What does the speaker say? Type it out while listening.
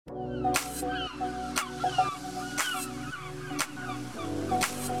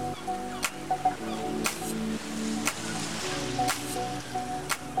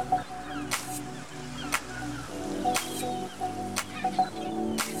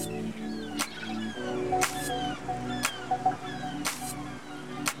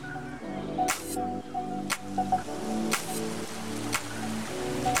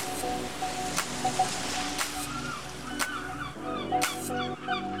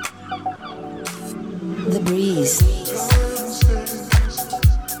The breeze.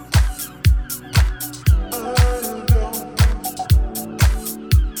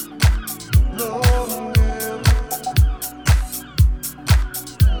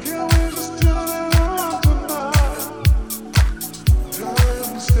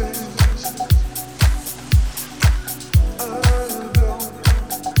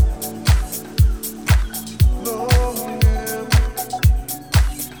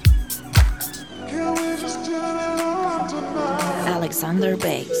 AlexUnder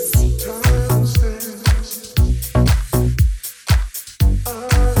bass.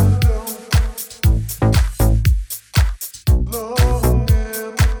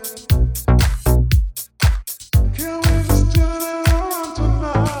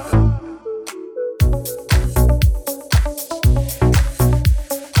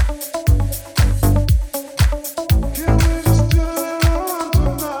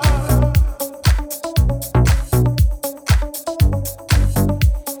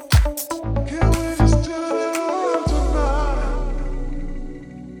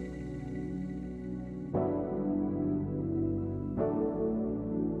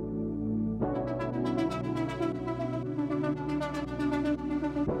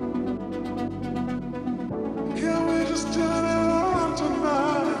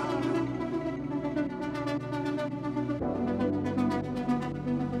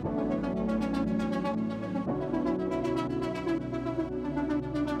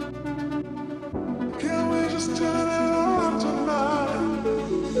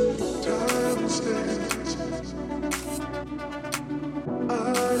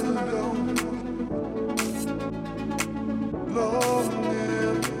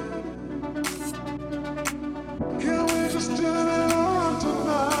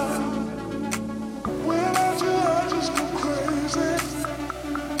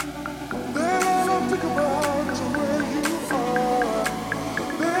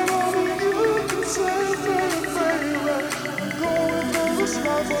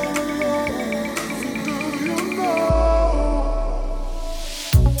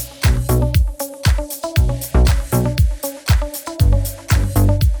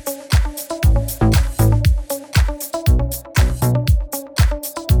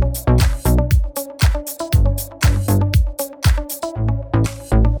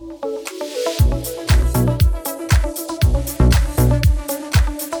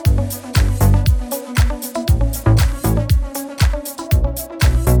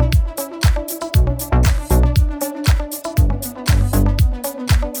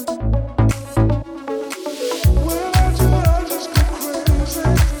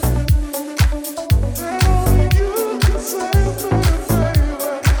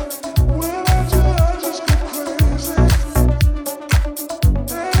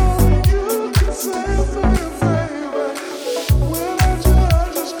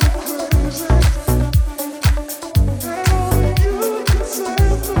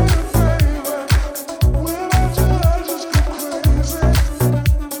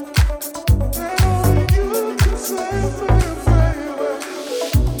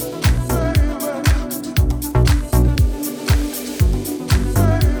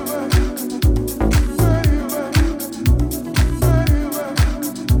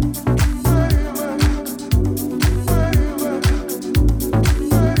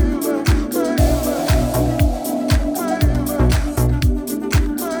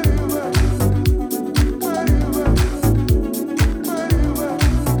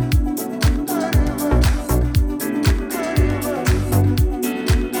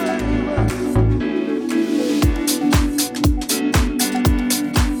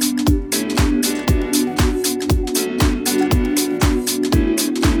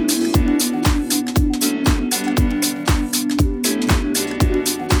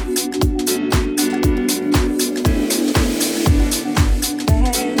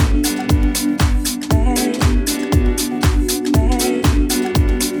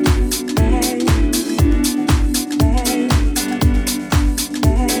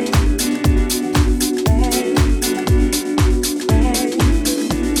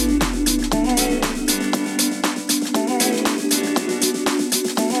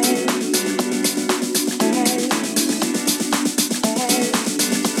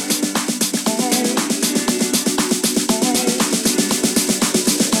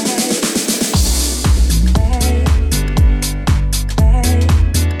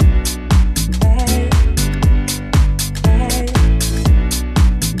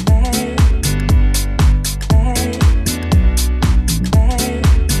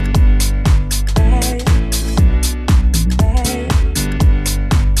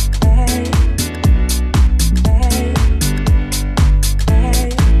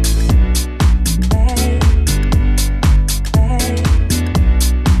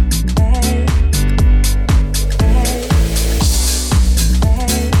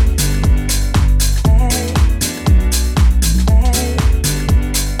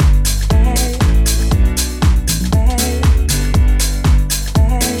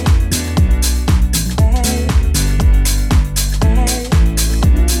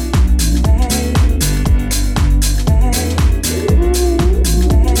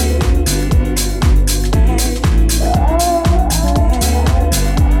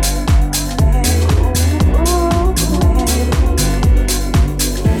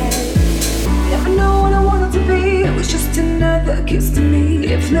 another kiss to me.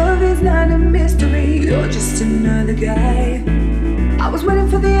 If love is not a mystery, you're just another guy. I was waiting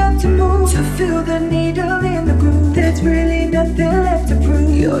for the earth to move, to feel the needle in the groove. There's really nothing left to prove.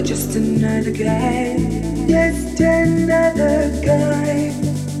 You're just another guy. Just another guy.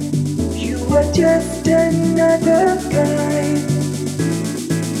 You are just another guy.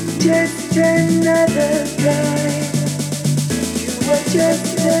 Just another guy. You are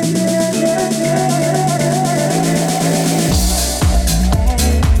just another guy.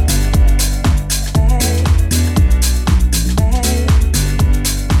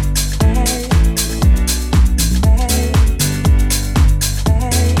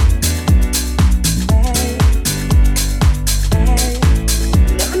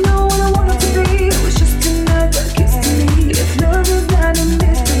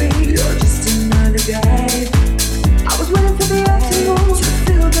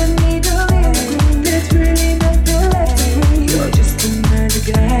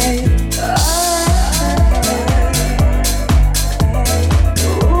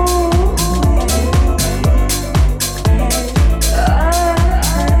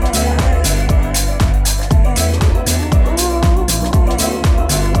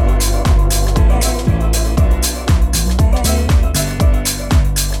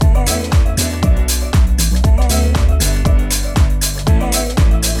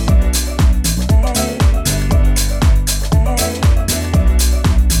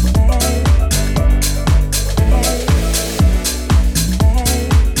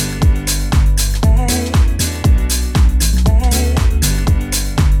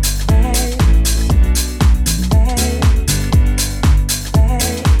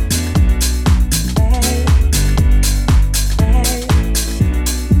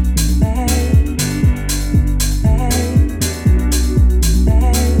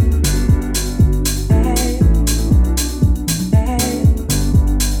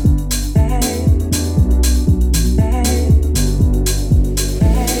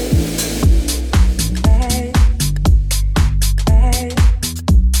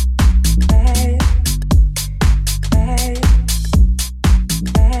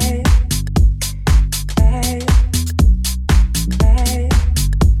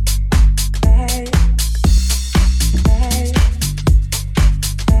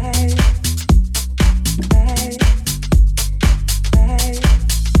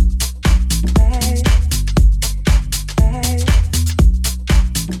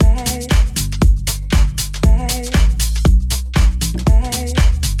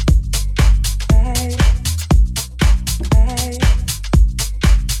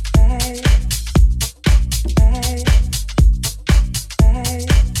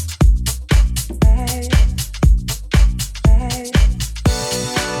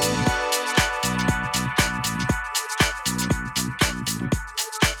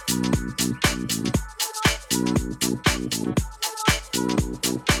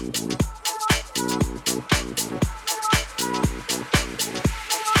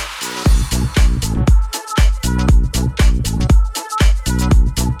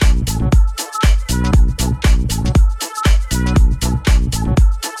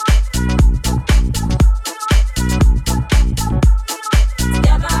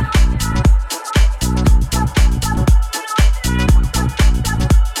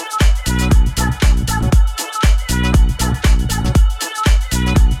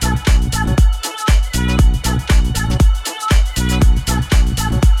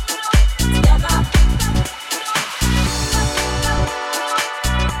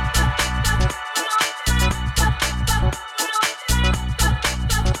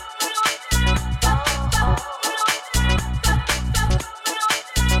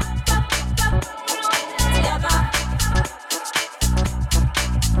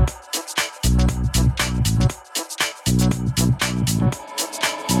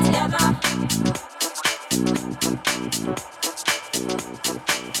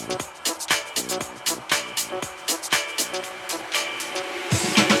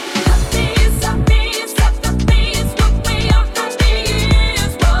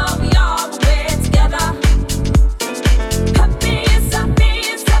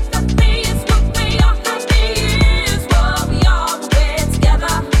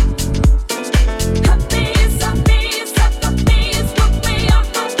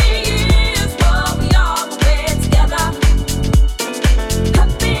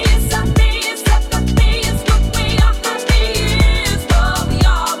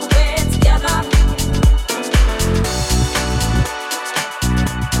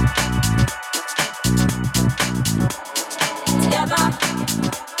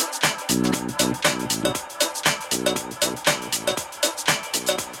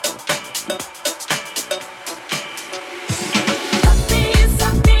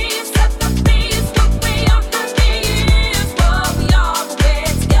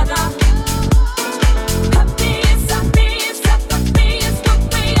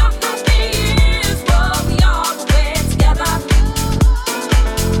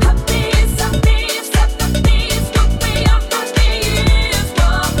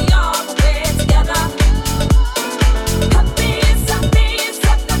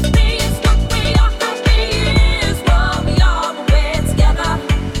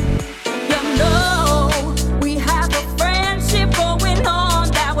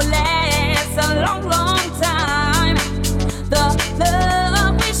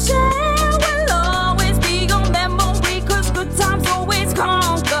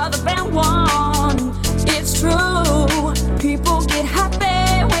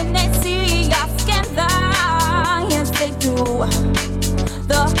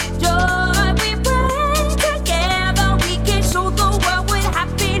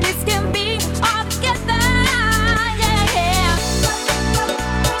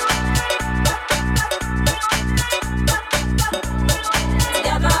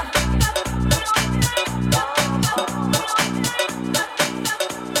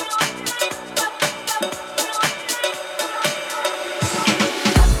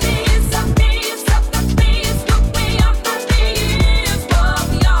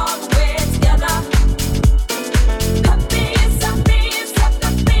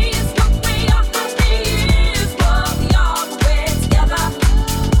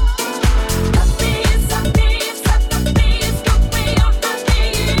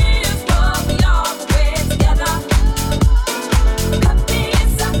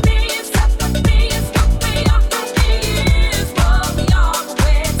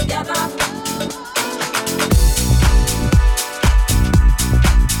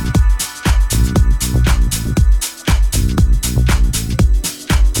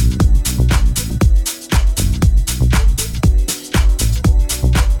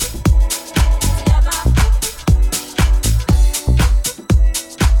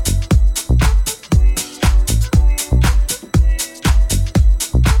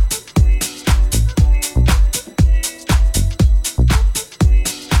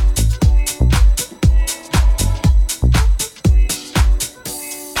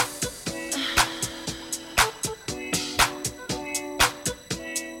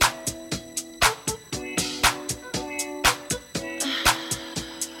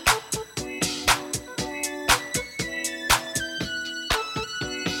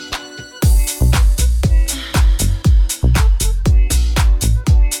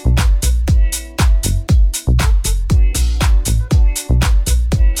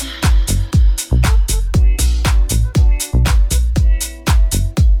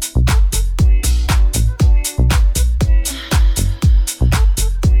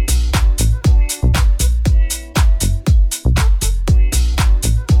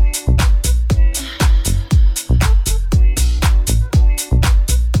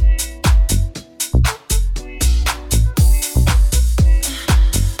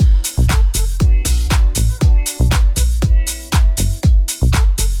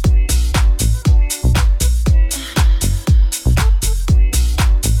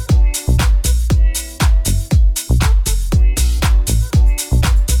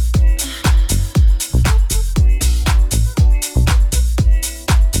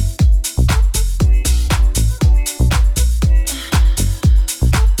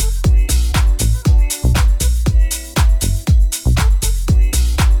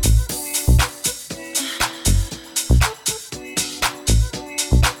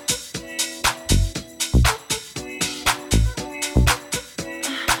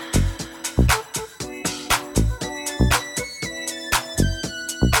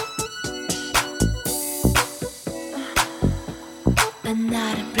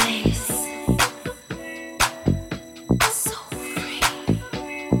 not a place so free.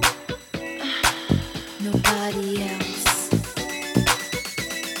 Nobody else.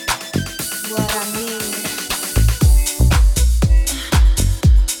 What I need.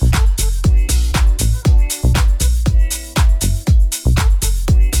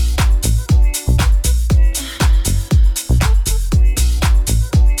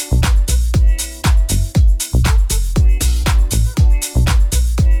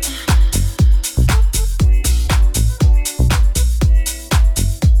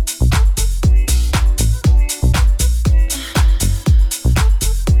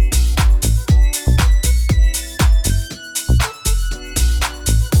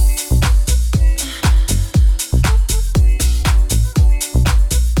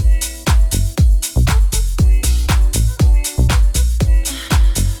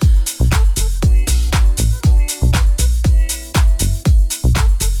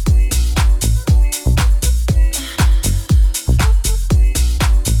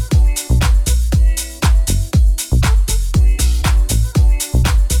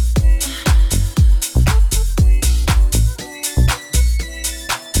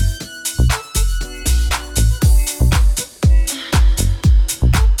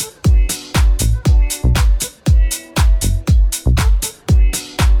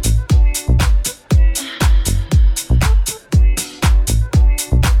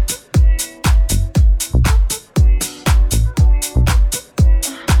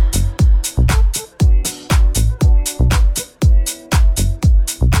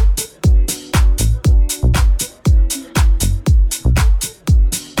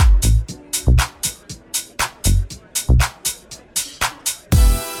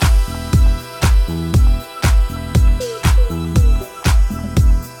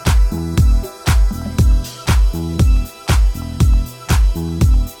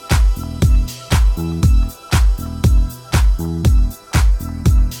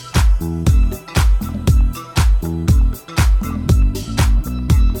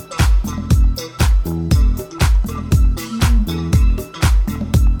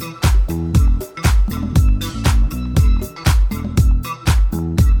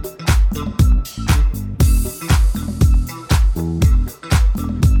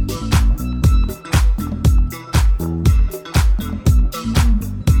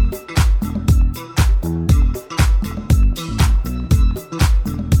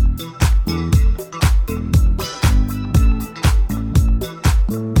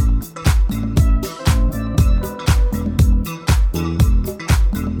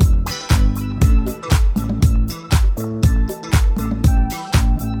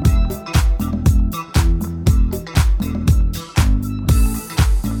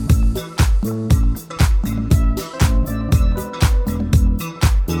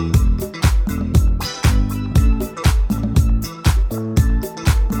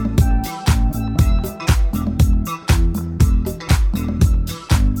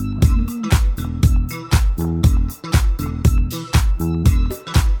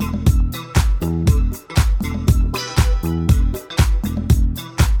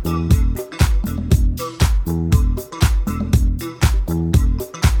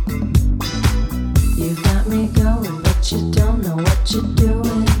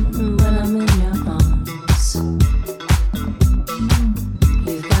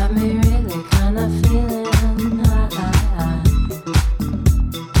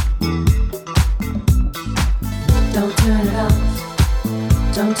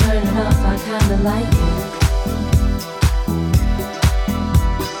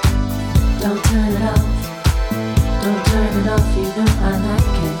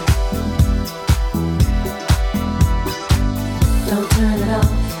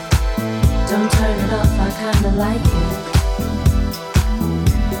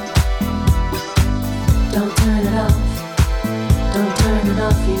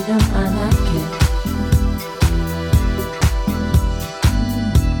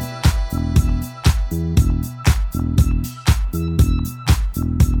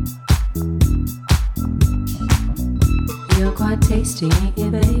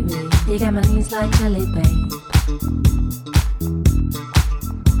 Like jelly, babe.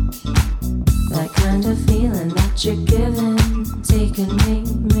 That kind of feeling that you're giving, taking me,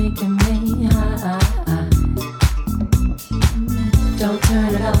 making me high. Don't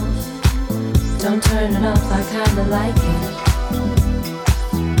turn it off, don't turn it off. I kinda like it.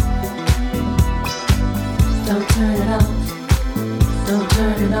 Don't turn it off, don't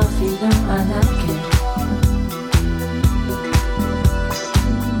turn it off. You know I like it.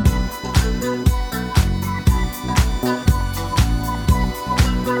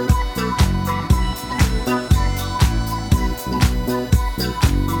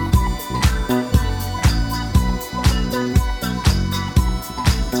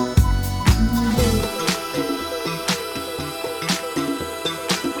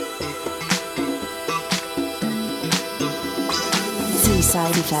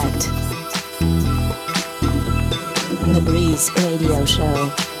 Side Effect. The Breeze Radio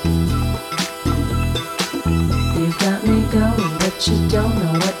Show. You've got me going, but you don't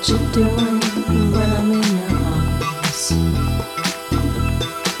know what you're doing when I'm in your arms.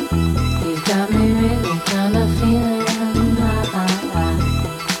 You've got me really kind of feeling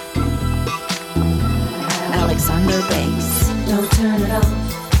AlexUnder bass. Don't turn it off.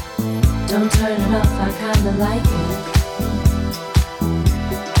 Don't turn it off. I kinda like it.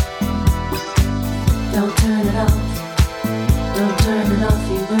 Don't turn it off. Don't turn it off,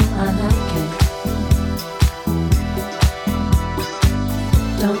 you know I like it.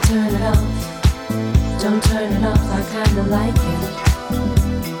 Don't turn it off. Don't turn it off, I kinda like it.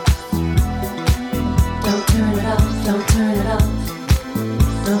 Don't turn it off. Don't turn it off.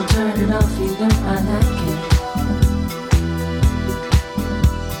 Don't turn it off, you know I like it.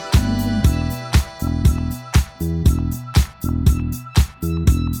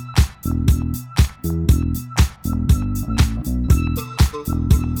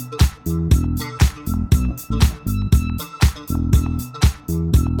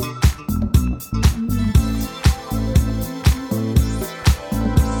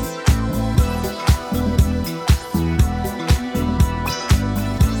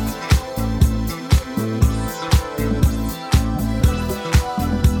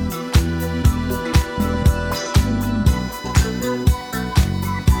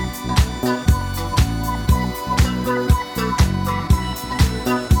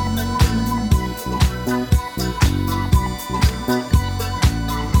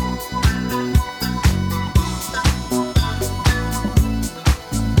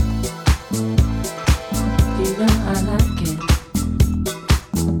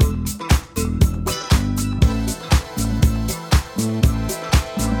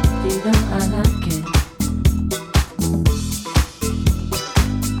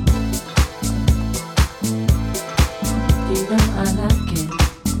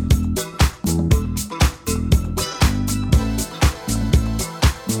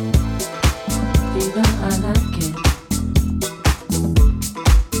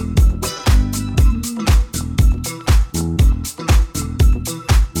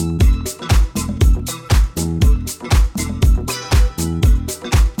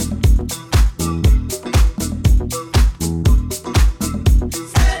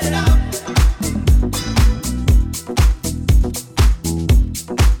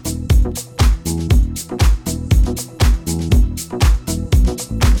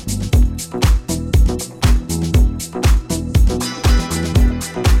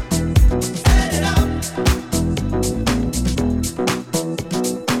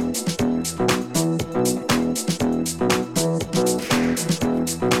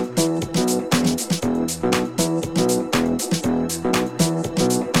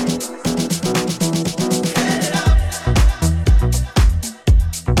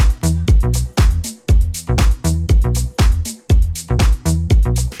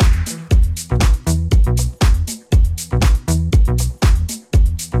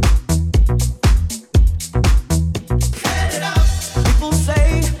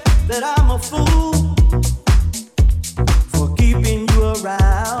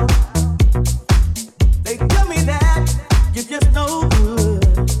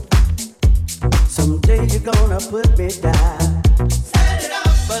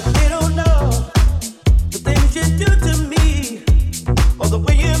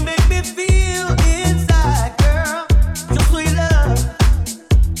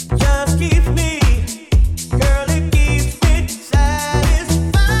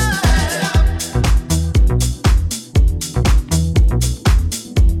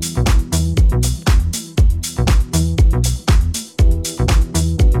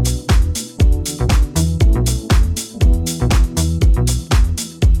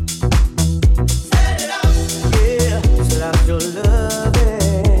 Your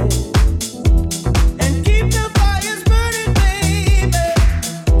loving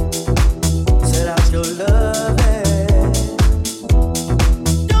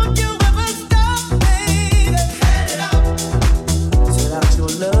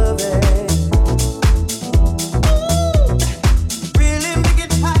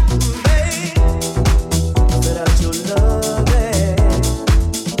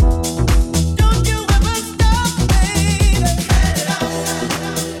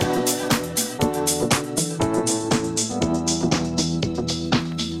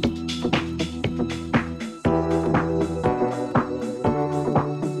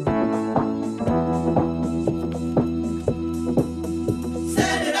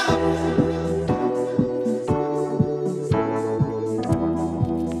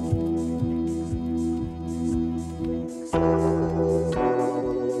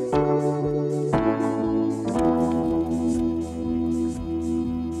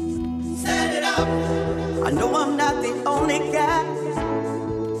I know I'm not the only guy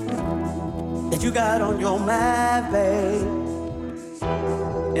that you got on your mind, babe.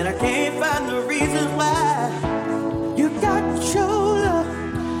 And I can't find the reasons why you got your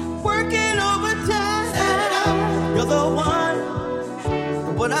love working overtime. You're the one,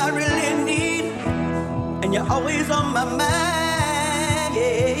 what I really need, and you're always on my mind.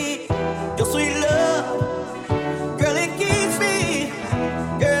 Yeah, your sweet love, girl, it keeps me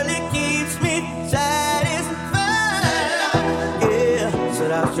satisfied. Yeah,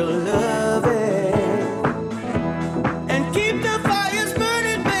 set out your loving and keep the fires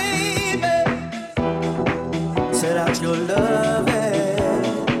burning, baby. Set out your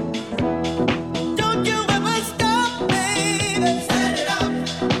loving, don't you ever stop, baby. Set it up,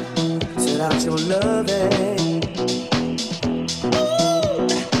 set out your loving.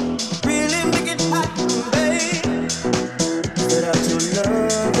 Really make it hot, baby. Set out your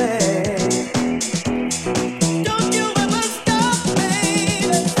loving.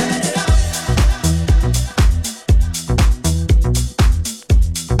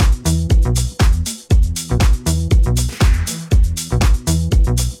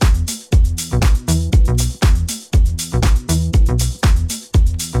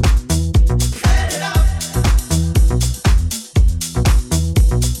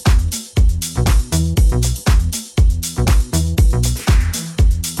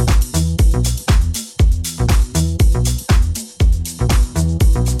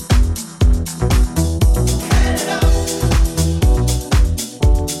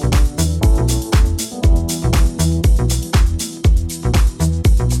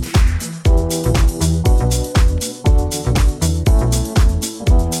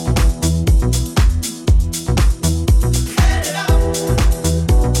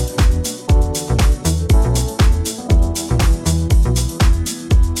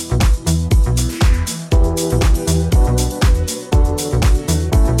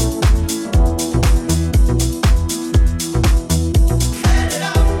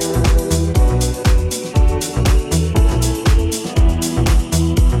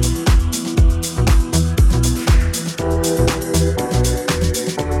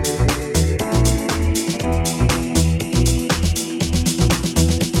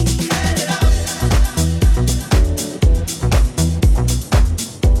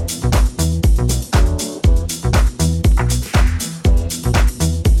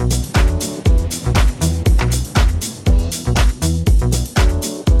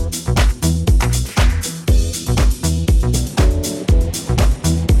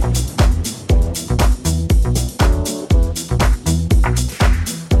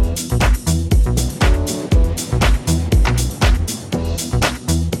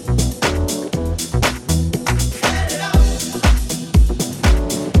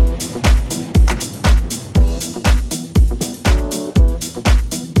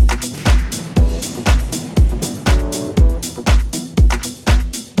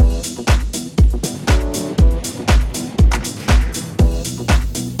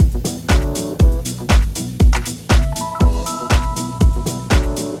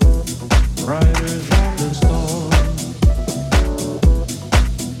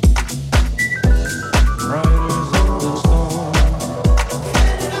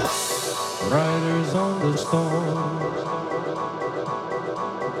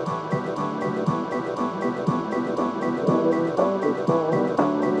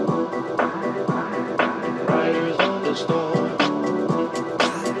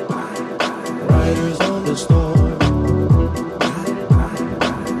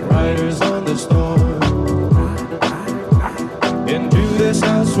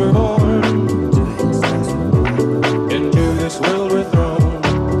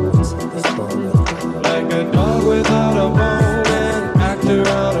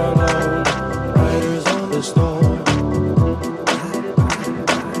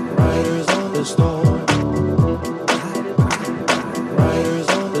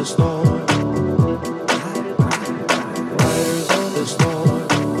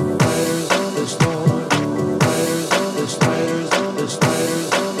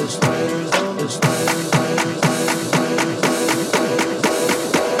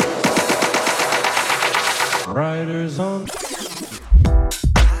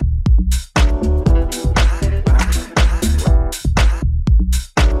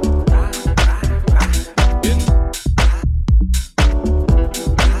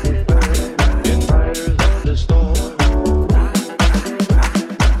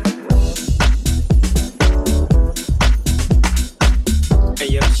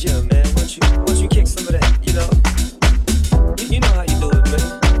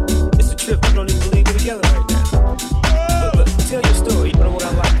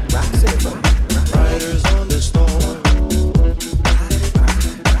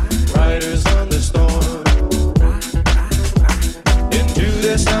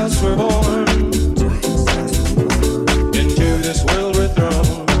 this house we're born. Into this world we're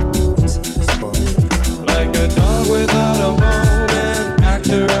thrown. Like a dog without a bone, an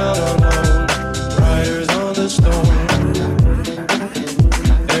actor out alone. Riders on the storm.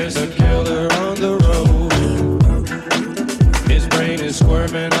 There's a killer on the road. His brain is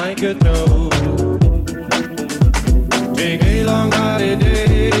squirming like a toad. Take a long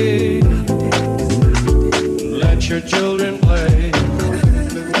holiday. Let your children play.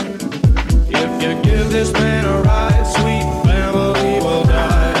 If you give this man a ride, sweet family will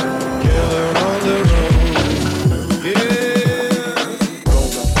die. Killer on the road. Yeah.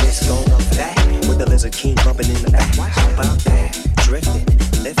 Going up this, going up that. With the lizard king bumping in the back. How about that? Drifting,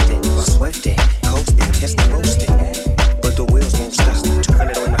 lifting, swifting, coasting, testing, roasting. But the wheels won't stop.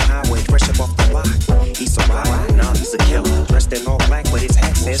 200 on the highway, fresh up off the block. He's a rider, nah, he's a killer. Dressed in all black, but his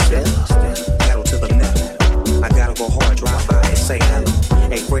hat says Stella. Pedal to the metal. I gotta go hard, drive by and say hello.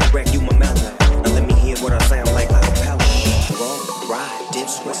 Hey, Fred Wreck, you my mellow. Now let me hear what I sound like a cappella. Roll, ride, dip,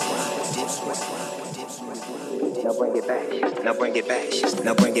 switch, ride, dip, switch, ride, dip, switch, ride. Now bring it back, now bring it back,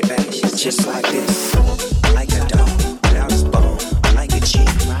 now bring it back. Just like this, like a dog, without his bone, like a G,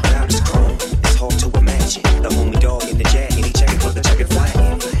 without his chrome. It's hard to imagine the homie dog in the jacket, he checking for the checkered flag.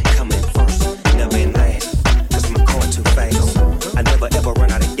 Coming first, never in last, cause my car too fast. I never ever run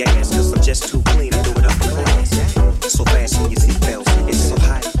out of gas, cause I'm just too clean to do it up for class. So fast in your seatbelts, it's so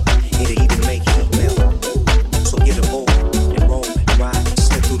hot, it'll even make you melt. So get aboard and roll and ride,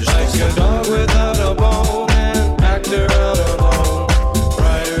 slip through the Like snow. a dog without a bone, an actor out alone.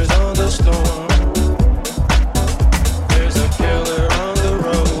 Riders on the storm. There's a killer on the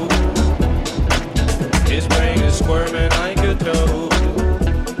road. His brain is squirming like a toad.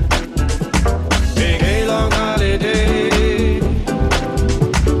 Take a long holiday.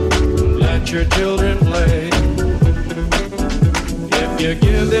 Let your children play. If you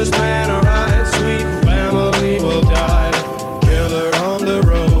give this man a ride, sweet family will die. Killer on the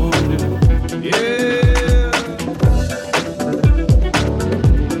road. Yeah.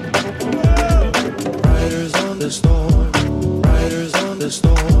 Riders on the storm. Riders on the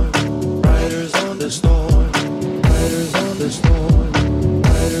storm. Riders on the storm. Riders on the storm.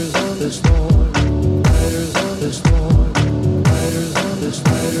 Riders on the storm. Riders on the storm. Riders on the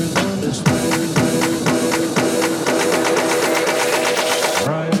spiders on the spiders.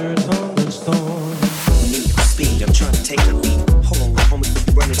 Riders on the storm. Need speed, I'm trying to take a lead. Hold on, homie,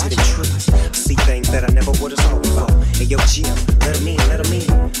 you run into the trees. See things that I never would have saw before. Hey, yo, G, let 'em in, let 'em in.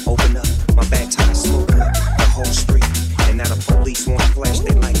 Open up, my back tire smoking up the whole street. And now the police wanna flash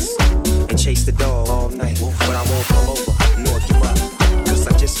their lights and chase the dog all night. But I won't pull over, nor give up, cause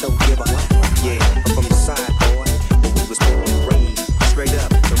I just don't give up. Yeah, I'm from the side, boy, but we was born and raised straight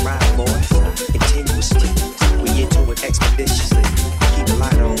up the ride, boys. Continuously, we into it expeditiously. Keep the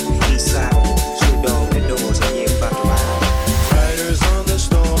light on, east side, shoot dog the doors, and yeah, about to ride. Riders on the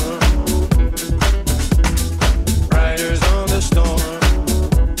storm. Riders on the storm.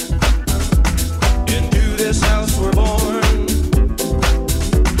 Into this house we're born.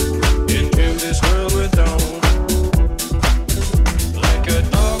 Into this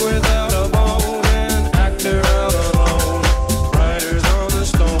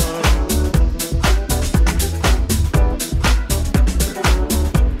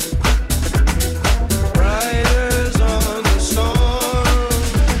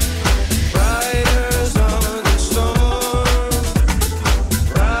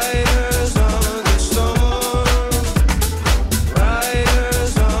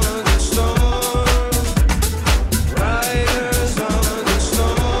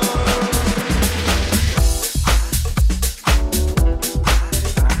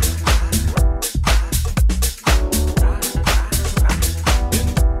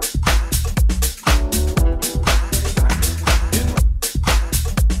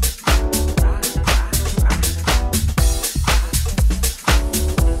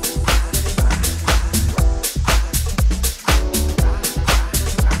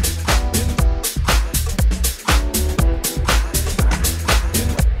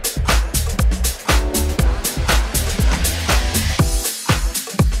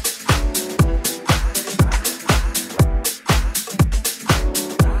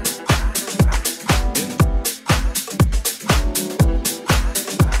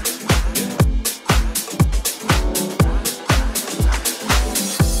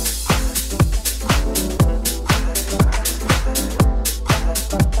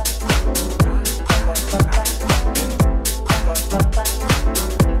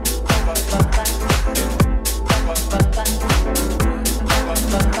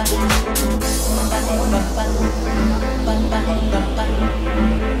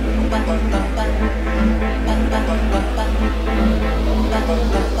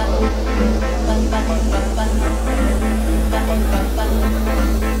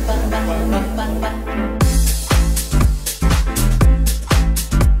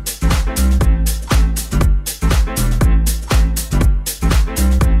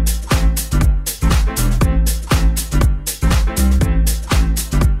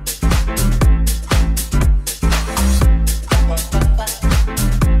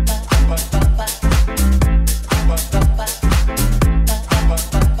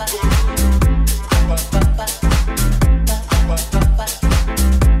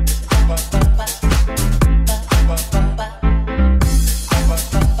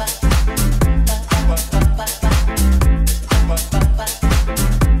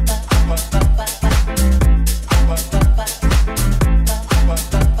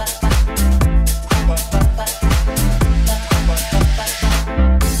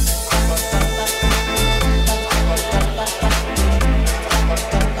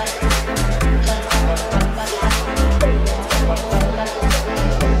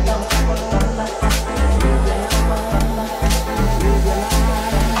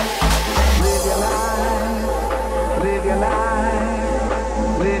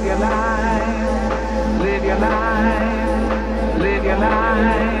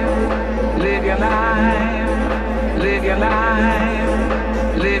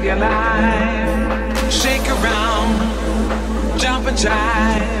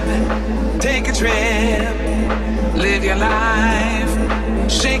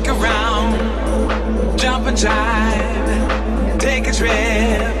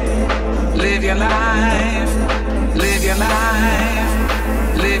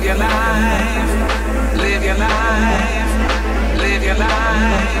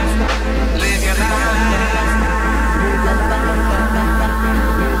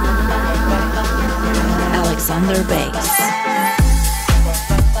AlexUnder bass.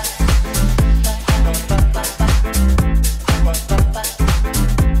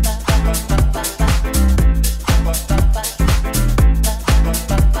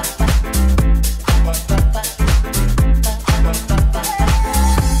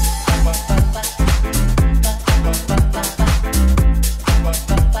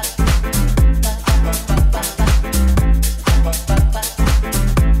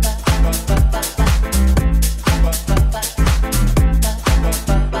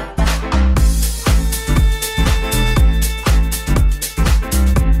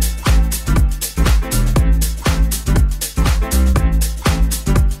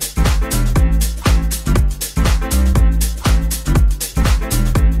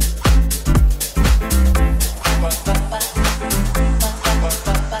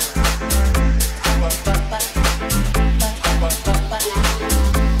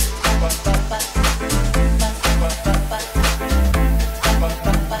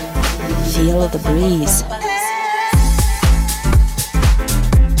 Feel the breeze.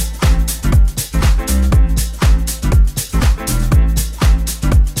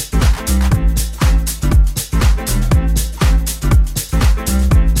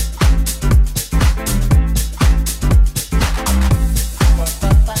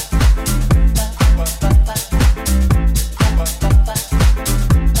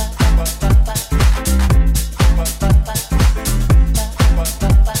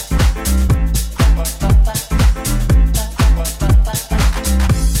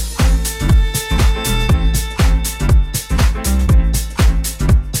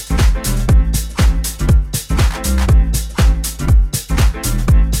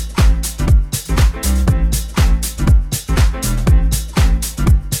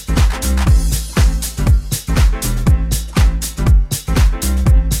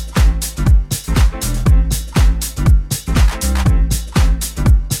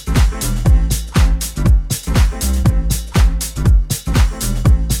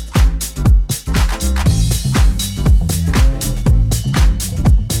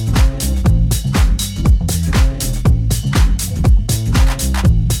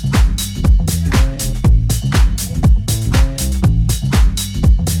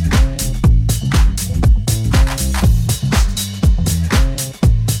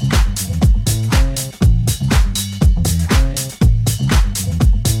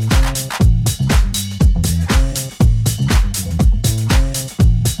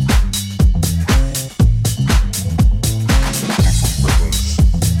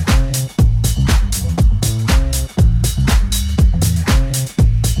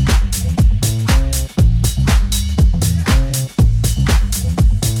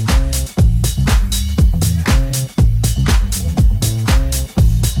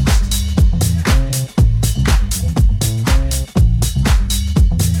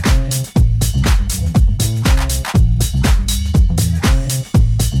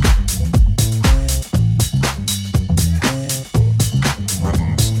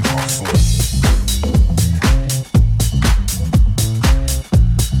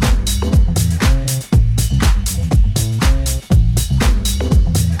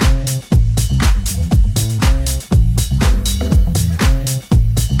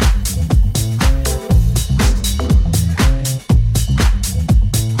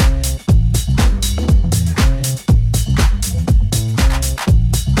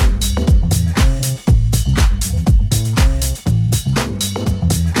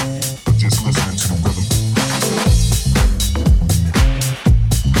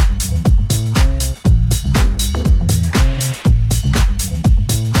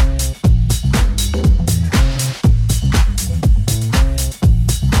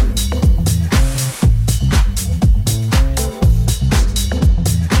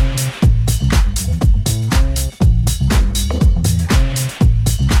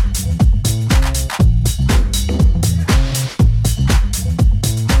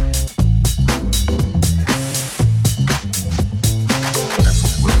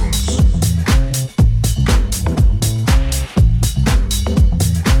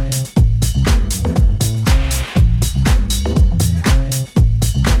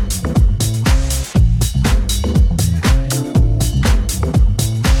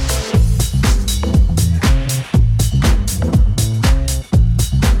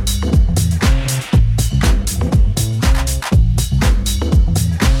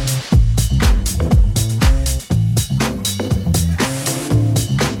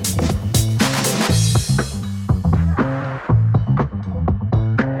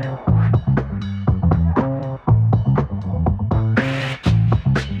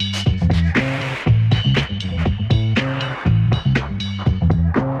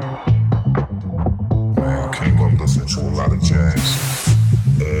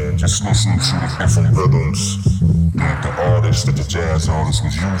 different rhythms that the artist, that the jazz artist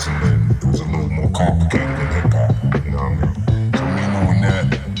was using, and it was a little more complicated than hip hop, you know what I mean? So me knowing that,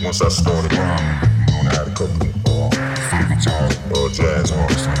 once I started rhyming, you know, I had a couple of favorite jazz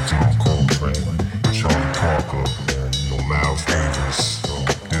artists like John Coltrane, Charlie Parker, and, you know, Miles Davis,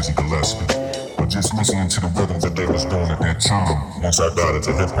 Dizzy Gillespie. But just listening to the rhythms that they was doing at that time, once I got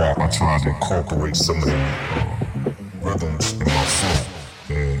into hip hop, I tried to incorporate some of them rhythms in my flow.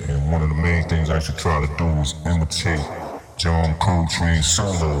 And one of the main things I should try to do is imitate John Coltrane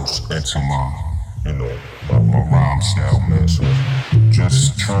solos into my, you know, my rhyme style, man. So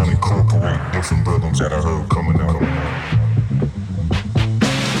just trying to incorporate different rhythms that I heard coming out.